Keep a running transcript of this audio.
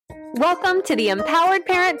Welcome to the Empowered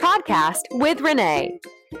Parent Podcast with Renee.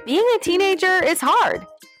 Being a teenager is hard.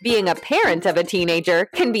 Being a parent of a teenager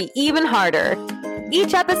can be even harder.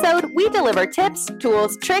 Each episode, we deliver tips,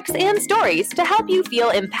 tools, tricks, and stories to help you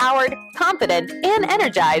feel empowered, confident, and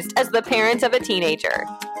energized as the parent of a teenager.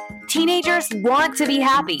 Teenagers want to be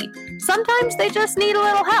happy. Sometimes they just need a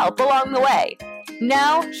little help along the way.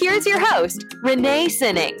 Now, here's your host, Renee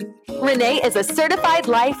Sinning. Renee is a certified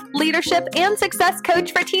life, leadership, and success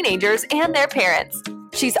coach for teenagers and their parents.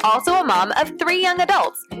 She's also a mom of 3 young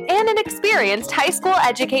adults and an experienced high school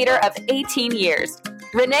educator of 18 years.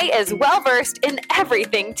 Renee is well-versed in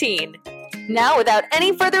everything teen. Now, without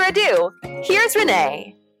any further ado, here's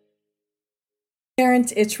Renee.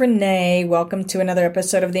 Parents, it's Renee. Welcome to another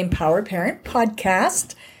episode of the Empowered Parent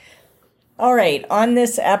Podcast. All right, on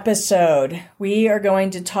this episode, we are going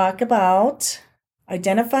to talk about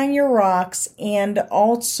identifying your rocks and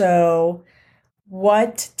also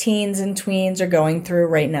what teens and tweens are going through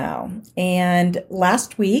right now. And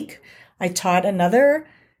last week, I taught another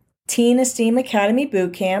Teen Esteem Academy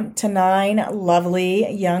bootcamp to 9 lovely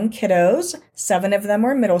young kiddos. 7 of them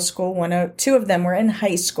were in middle school, 2 of them were in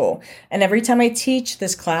high school. And every time I teach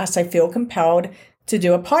this class, I feel compelled to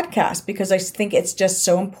do a podcast because I think it's just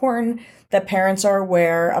so important that parents are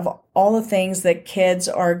aware of all the things that kids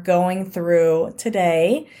are going through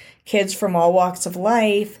today, kids from all walks of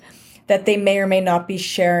life, that they may or may not be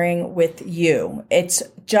sharing with you. It's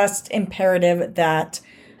just imperative that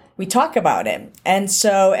we talk about it. And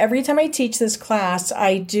so every time I teach this class,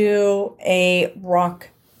 I do a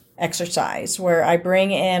rock exercise where I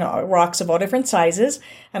bring in rocks of all different sizes,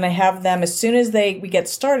 and I have them, as soon as we get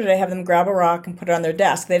started, I have them grab a rock and put it on their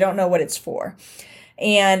desk. They don't know what it's for.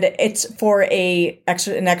 And it's for an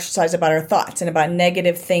exercise about our thoughts and about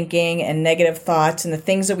negative thinking and negative thoughts and the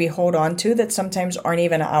things that we hold on to that sometimes aren't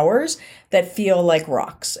even ours that feel like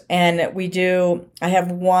rocks. And I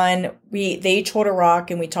have one, they each hold a rock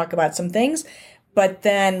and we talk about some things, but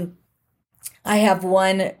then I have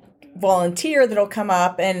one volunteer that'll come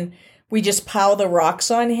up and we just pile the rocks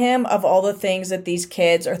on him of all the things that these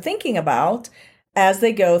kids are thinking about as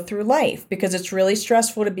they go through life, because it's really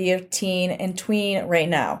stressful to be a teen and tween right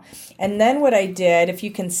now. And then what I did, if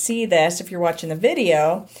you can see this, if you're watching the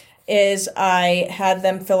video, is I had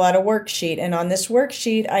them fill out a worksheet. And on this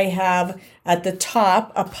worksheet, I have at the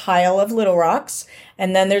top a pile of little rocks.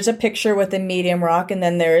 And then there's a picture with a medium rock. And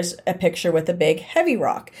then there's a picture with a big heavy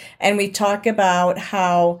rock. And we talk about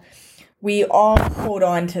how we all hold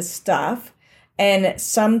on to stuff. And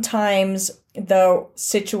sometimes the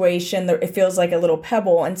situation, it feels like a little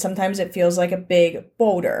pebble, and sometimes it feels like a big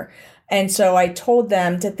boulder. And so I told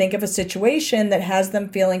them to think of a situation that has them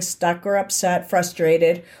feeling stuck or upset,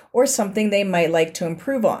 frustrated, or something they might like to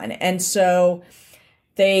improve on. And so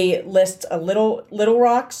they list a little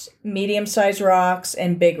rocks, medium-sized rocks,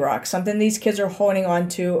 and big rocks, something these kids are holding on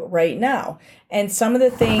to right now. And some of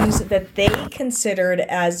the things that they considered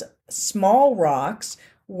as small rocks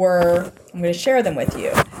I'm going to share them with you.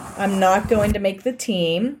 I'm not going to make the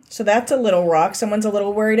team. So that's a little rock. Someone's a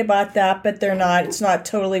little worried about that, but it's not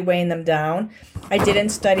totally weighing them down. I didn't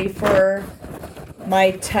study for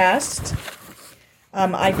my test.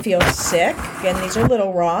 I feel sick. Again, these are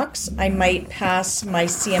little rocks. I might pass my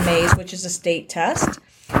CMAs, which is a state test.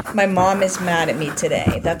 My mom is mad at me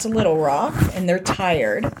today. That's a little rock, and they're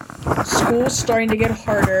tired. School's starting to get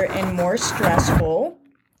harder and more stressful.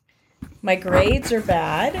 My grades are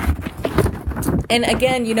bad. And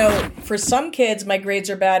again, for some kids, my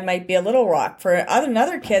grades are bad might be a little rock. For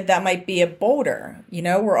another kid, that might be a boulder.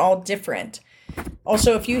 We're all different.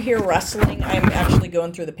 Also, if you hear rustling, I'm actually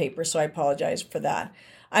going through the paper, so I apologize for that.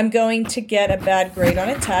 I'm going to get a bad grade on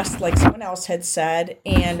a test, like someone else had said,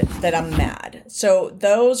 and that I'm mad. So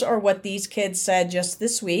those are what these kids said just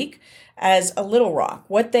this week as a little rock.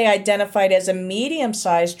 What they identified as a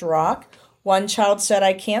medium-sized rock. One child said,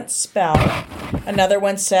 I can't spell. Another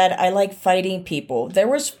one said, I like fighting people.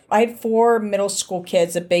 I had 4 middle school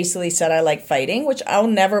kids that basically said, I like fighting, which I'll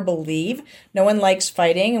never believe. No one likes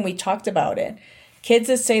fighting, and we talked about it. Kids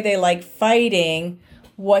that say they like fighting,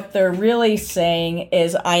 what they're really saying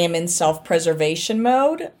is, I am in self-preservation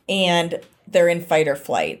mode, and they're in fight or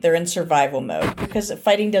flight. They're in survival mode, because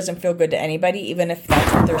fighting doesn't feel good to anybody, even if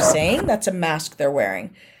that's what they're saying. That's a mask they're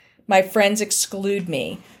wearing. My friends exclude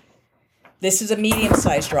me. This is a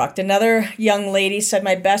medium-sized rock. Another young lady said,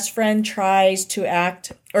 my best friend tries to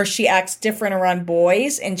she acts different around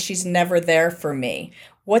boys, and she's never there for me.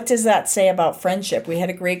 What does that say about friendship? We had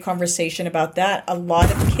a great conversation about that. A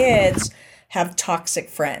lot of kids have toxic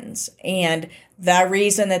friends. And the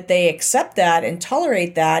reason that they accept that and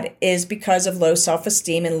tolerate that is because of low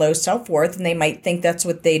self-esteem and low self-worth, and they might think that's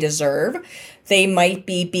what they deserve. They might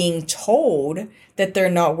be being told that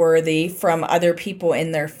they're not worthy from other people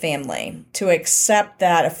in their family. To accept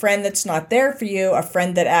that a friend that's not there for you, a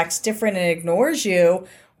friend that acts different and ignores you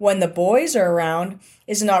when the boys are around,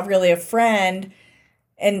 is not really a friend,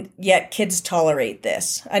 and yet kids tolerate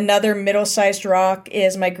this. Another middle-sized rock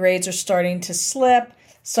is my grades are starting to slip.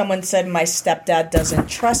 Someone said my stepdad doesn't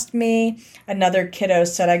trust me. Another kiddo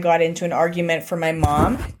said I got into an argument for my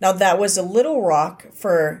mom. Now that was a little rock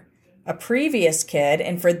for a previous kid,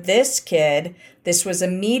 and for this kid, this was a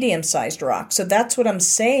medium-sized rock. So that's what I'm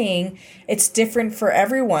saying. It's different for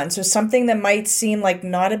everyone. So something that might seem like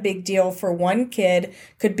not a big deal for one kid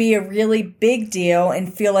could be a really big deal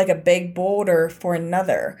and feel like a big boulder for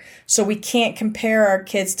another. So we can't compare our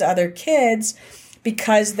kids to other kids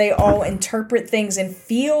because they all interpret things and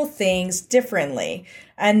feel things differently.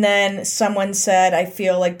 And then someone said, I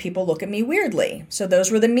feel like people look at me weirdly. So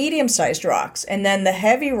those were the medium-sized rocks. And then the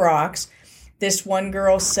heavy rocks, this one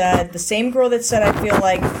girl said, the same girl that said, I feel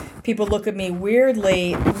like people look at me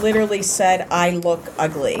weirdly, literally said, I look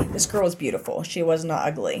ugly. This girl was beautiful. She was not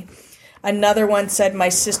ugly. Another one said, my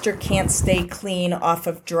sister can't stay clean off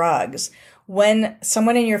of drugs. When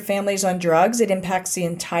someone in your family is on drugs, it impacts the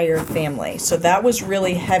entire family. So that was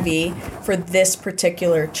really heavy for this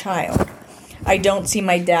particular child. I don't see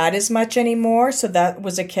my dad as much anymore. So that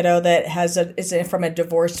was a kiddo that is from a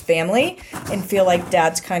divorced family and feel like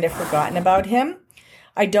dad's kind of forgotten about him.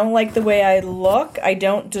 I don't like the way I look. I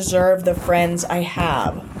don't deserve the friends I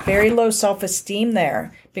have. Very low self-esteem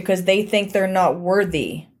there because they think they're not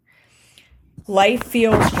worthy. Life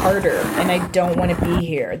feels harder and I don't want to be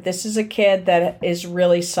here. This is a kid that is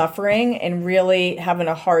really suffering and really having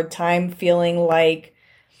a hard time feeling like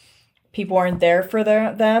people aren't there for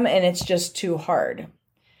them and it's just too hard.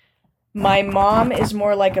 My mom is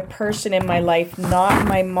more like a person in my life, not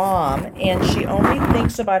my mom, and she only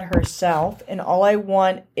thinks about herself, and all I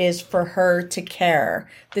want is for her to care.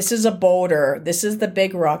 This is a boulder. This is the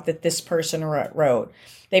big rock that this person wrote.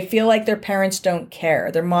 They feel like their parents don't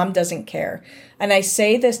care. Their mom doesn't care. And I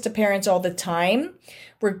say this to parents all the time,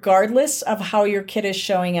 regardless of how your kid is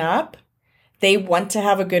showing up, they want to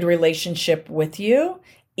have a good relationship with you,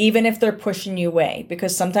 even if they're pushing you away,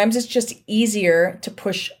 because sometimes it's just easier to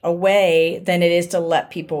push away than it is to let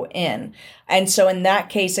people in. And so in that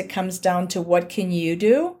case, it comes down to what can you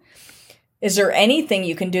do? Is there anything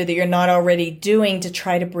you can do that you're not already doing to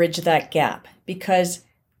try to bridge that gap? Because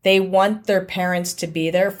they want their parents to be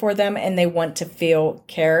there for them and they want to feel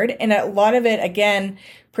cared. And a lot of it, again,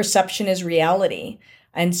 perception is reality.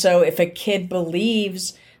 And so if a kid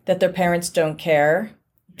believes that their parents don't care,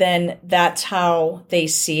 then that's how they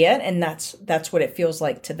see it, and that's what it feels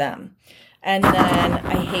like to them. And then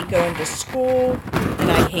I hate going to school, and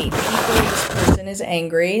I hate people. This person is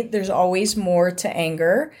angry. There's always more to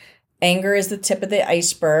anger. Anger is the tip of the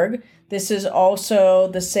iceberg. This is also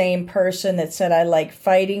the same person that said, I like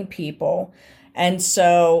fighting people. And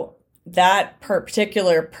so that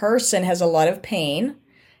particular person has a lot of pain.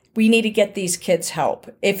 We need to get these kids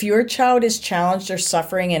help. If your child is challenged or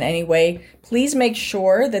suffering in any way, please make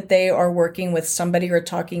sure that they are working with somebody or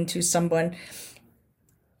talking to someone.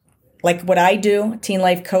 Like what I do, teen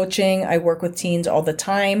life coaching, I work with teens all the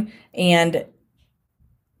time, and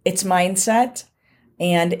it's mindset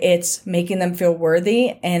and it's making them feel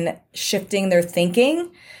worthy and shifting their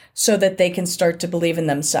thinking so that they can start to believe in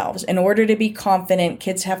themselves. In order to be confident,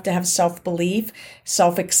 kids have to have self-belief,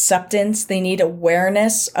 self-acceptance. They need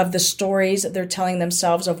awareness of the stories that they're telling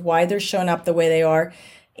themselves of why they're showing up the way they are,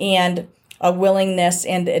 and a willingness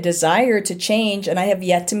and a desire to change. And I have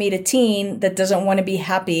yet to meet a teen that doesn't want to be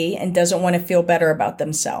happy and doesn't want to feel better about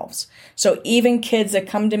themselves. So even kids that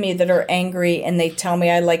come to me that are angry and they tell me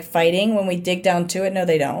I like fighting, when we dig down to it, no,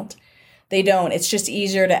 they don't. They don't. It's just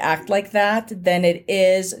easier to act like that than it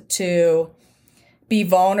is to be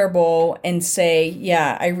vulnerable and say,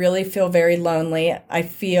 yeah, I really feel very lonely. I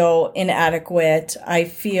feel inadequate. I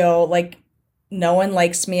feel like no one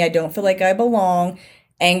likes me. I don't feel like I belong.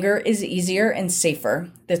 Anger is easier and safer.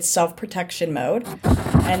 That's self-protection mode.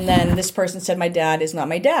 And then this person said, my dad is not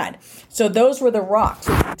my dad. So those were the rocks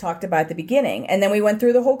which we talked about at the beginning. And then we went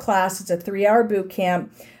through the whole class. It's a 3-hour boot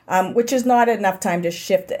camp, which is not enough time to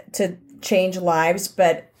shift to change lives,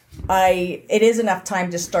 but it is enough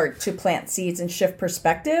time to start to plant seeds and shift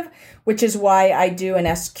perspective, which is why I do an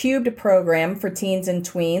S-cubed program for teens and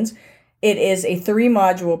tweens. It is a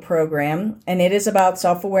 3-module program, and it is about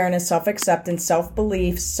self-awareness, self-acceptance,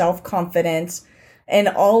 self-belief, self-confidence, and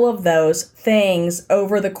all of those things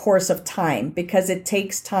over the course of time, because it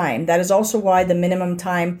takes time. That is also why the minimum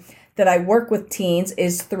time that I work with teens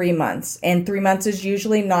is 3 months, and 3 months is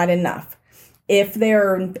usually not enough. If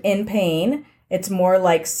they're in pain, it's more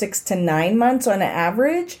like 6 to 9 months on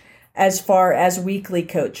average as far as weekly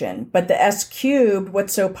coaching. But the S cubed,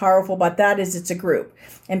 what's so powerful about that is it's a group.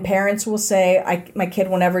 And parents will say, my kid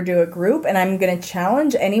will never do a group. And I'm going to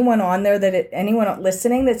challenge anyone on there, anyone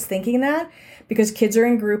listening that's thinking that, because kids are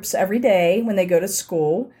in groups every day when they go to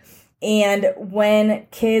school. And when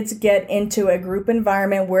kids get into a group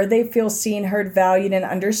environment where they feel seen, heard, valued, and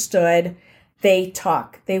understood, they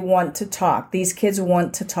talk. They want to talk. These kids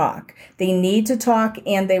want to talk. They need to talk,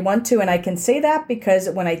 and they want to. And I can say that because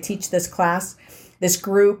when I teach this class, this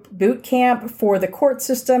group boot camp for the court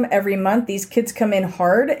system every month, these kids come in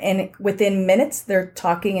hard, and within minutes, they're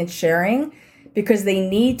talking and sharing because they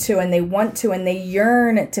need to, and they want to, and they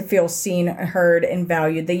yearn to feel seen, heard, and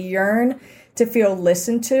valued. They yearn to feel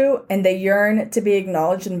listened to, and they yearn to be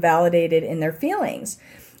acknowledged and validated in their feelings.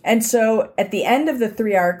 And so at the end of the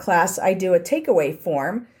 3-hour class, I do a takeaway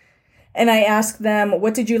form, and I ask them,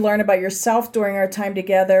 what did you learn about yourself during our time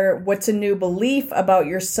together? What's a new belief about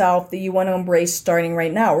yourself that you want to embrace starting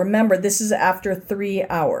right now? Remember, this is after 3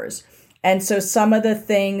 hours. And so some of the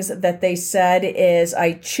things that they said is,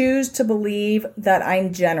 I choose to believe that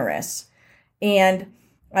I'm generous, and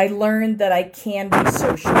I learned that I can be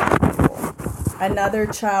social with people. Another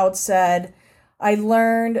child said, I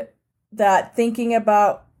learned that thinking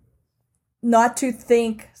about not to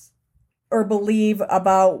think or believe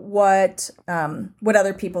about what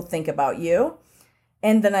other people think about you.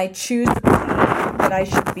 And then I choose to believe that I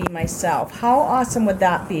should be myself. How awesome would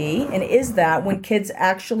that be? And is that when kids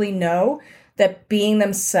actually know that being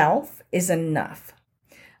themselves is enough?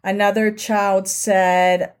 Another child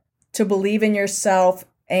said to believe in yourself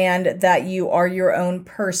and that you are your own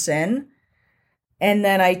person. And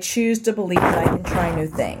then I choose to believe that I can try new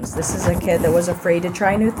things. This is a kid that was afraid to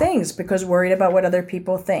try new things because worried about what other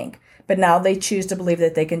people think. But now they choose to believe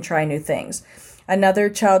that they can try new things. Another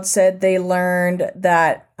child said they learned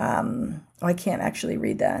that, I can't actually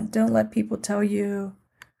read that. Don't let people tell you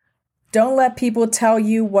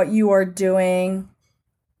what you are doing.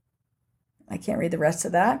 I can't read the rest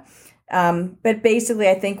of that. But basically,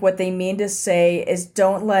 I think what they mean to say is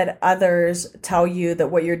don't let others tell you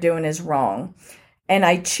that what you're doing is wrong. And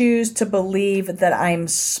I choose to believe that I'm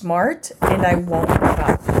smart and I won't give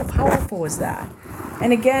up. How powerful is that?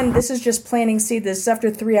 And again, this is just planting seed. This is after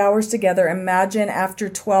 3 hours together. Imagine after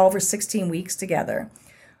 12 or 16 weeks together.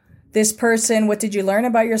 This person, what did you learn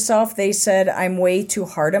about yourself? They said, I'm way too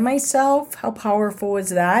hard on myself. How powerful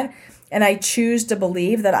is that? And I choose to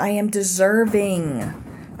believe that I am deserving.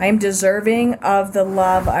 I am deserving of the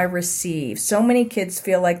love I receive. So many kids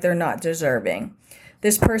feel like they're not deserving.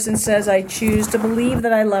 This person says, I choose to believe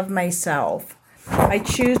that I love myself. I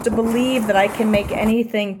choose to believe that I can make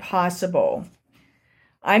anything possible.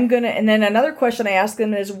 And then another question I ask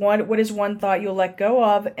them is, what is one thought you'll let go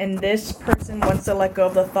of? And this person wants to let go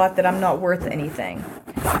of the thought that I'm not worth anything.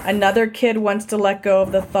 Another kid wants to let go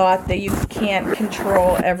of the thought that you can't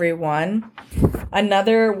control everyone.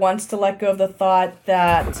 Another wants to let go of the thought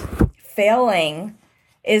that failing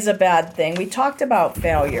is a bad thing. We talked about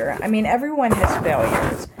failure. I mean, everyone has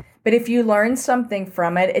failures. But if you learn something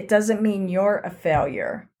from it, it doesn't mean you're a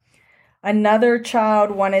failure. Another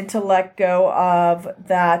child wanted to let go of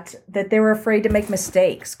that they were afraid to make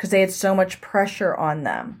mistakes because they had so much pressure on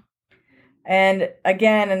them. And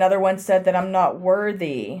again, another one said that I'm not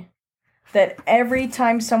worthy. That every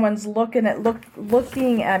time someone's looking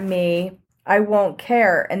at me, I won't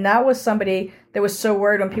care. And that was somebody that was so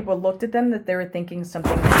worried when people looked at them that they were thinking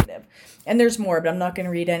something negative. And there's more, but I'm not going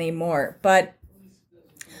to read any more. But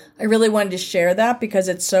I really wanted to share that because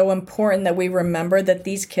it's so important that we remember that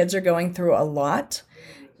these kids are going through a lot.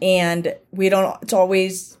 And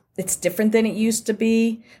it's different than it used to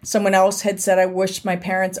be. Someone else had said, I wish my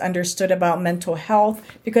parents understood about mental health,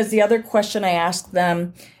 because the other question I asked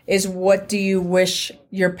them is, what do you wish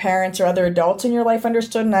your parents or other adults in your life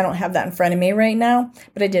understood? And I don't have that in front of me right now,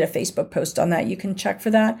 but I did a Facebook post on that. You can check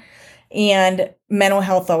for that. And mental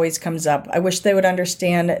health always comes up. I wish they would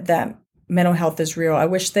understand that mental health is real. I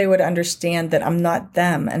wish they would understand that I'm not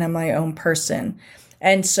them and I'm my own person,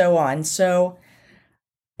 and so on. So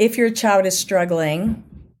if your child is struggling,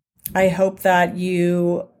 I hope that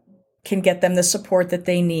you can get them the support that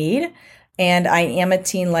they need. And I am a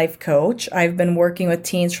teen life coach. I've been working with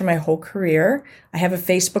teens for my whole career. I have a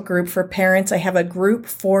Facebook group for parents. I have a group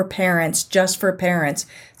for parents, just for parents,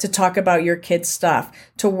 to talk about your kids' stuff,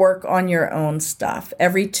 to work on your own stuff.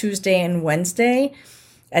 Every Tuesday and Wednesday,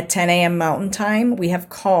 at 10 a.m. Mountain Time. We have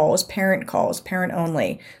calls, parent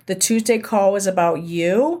only. The Tuesday call is about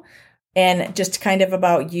you and just kind of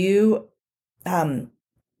about you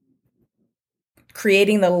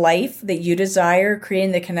creating the life that you desire,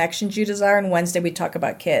 creating the connections you desire. And Wednesday, we talk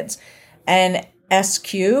about kids. And S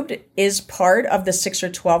Cubed is part of the 6 or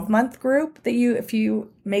 12 month group that if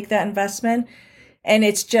you make that investment. And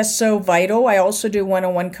it's just so vital. I also do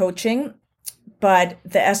one-on-one coaching, but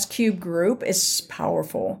the S Cubed group is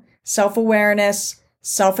powerful. Self-awareness,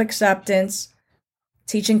 self-acceptance,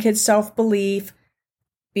 teaching kids self-belief,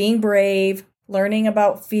 being brave, learning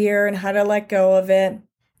about fear and how to let go of it,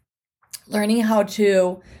 learning how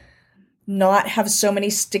to not have so many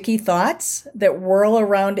sticky thoughts that whirl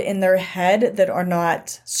around in their head that are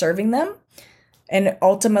not serving them, and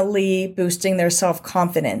ultimately boosting their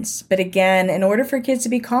self-confidence. But again, in order for kids to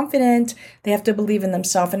be confident, they have to believe in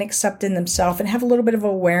themselves and accept in themselves and have a little bit of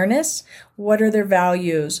awareness. What are their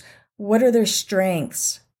values? What are their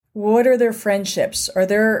strengths? What are their friendships? Are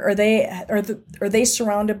they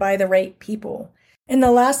surrounded by the right people? And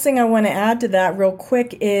the last thing I want to add to that real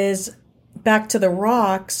quick is back to the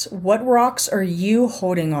rocks. What rocks are you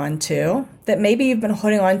holding on to that maybe you've been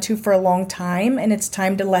holding on to for a long time and it's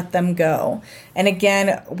time to let them go? And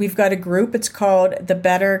again, we've got a group. It's called the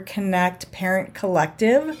Better Connect Parent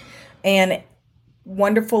Collective, and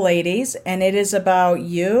wonderful ladies. And it is about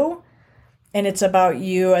you, and it's about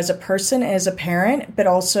you as a person, as a parent, but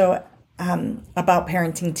also about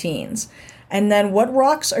parenting teens. And then what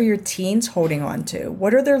rocks are your teens holding on to?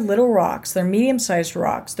 What are their little rocks, their medium-sized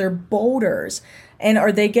rocks, their boulders? And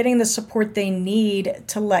are they getting the support they need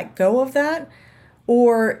to let go of that?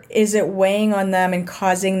 Or is it weighing on them and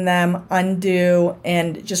causing them undue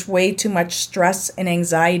and just way too much stress and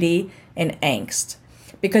anxiety and angst?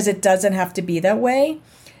 Because it doesn't have to be that way.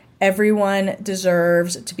 Everyone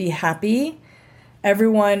deserves to be happy.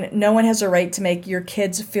 No one has a right to make your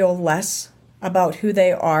kids feel less about who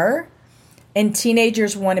they are. And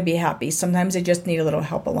teenagers want to be happy. Sometimes they just need a little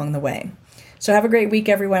help along the way. So have a great week,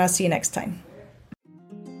 everyone. I'll see you next time.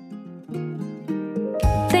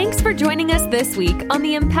 Thanks for joining us this week on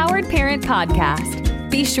the Empowered Parent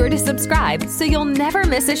Podcast. Be sure to subscribe so you'll never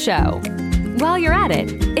miss a show. While you're at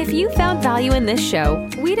it, if you found value in this show,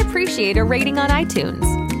 we'd appreciate a rating on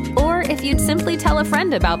iTunes. Or if you'd simply tell a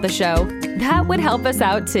friend about the show, that would help us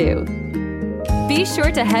out too. Be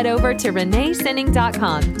sure to head over to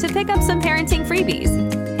reneesinning.com to pick up some parenting freebies.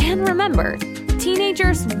 And remember,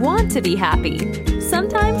 teenagers want to be happy.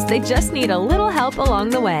 Sometimes they just need a little help along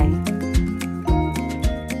the way.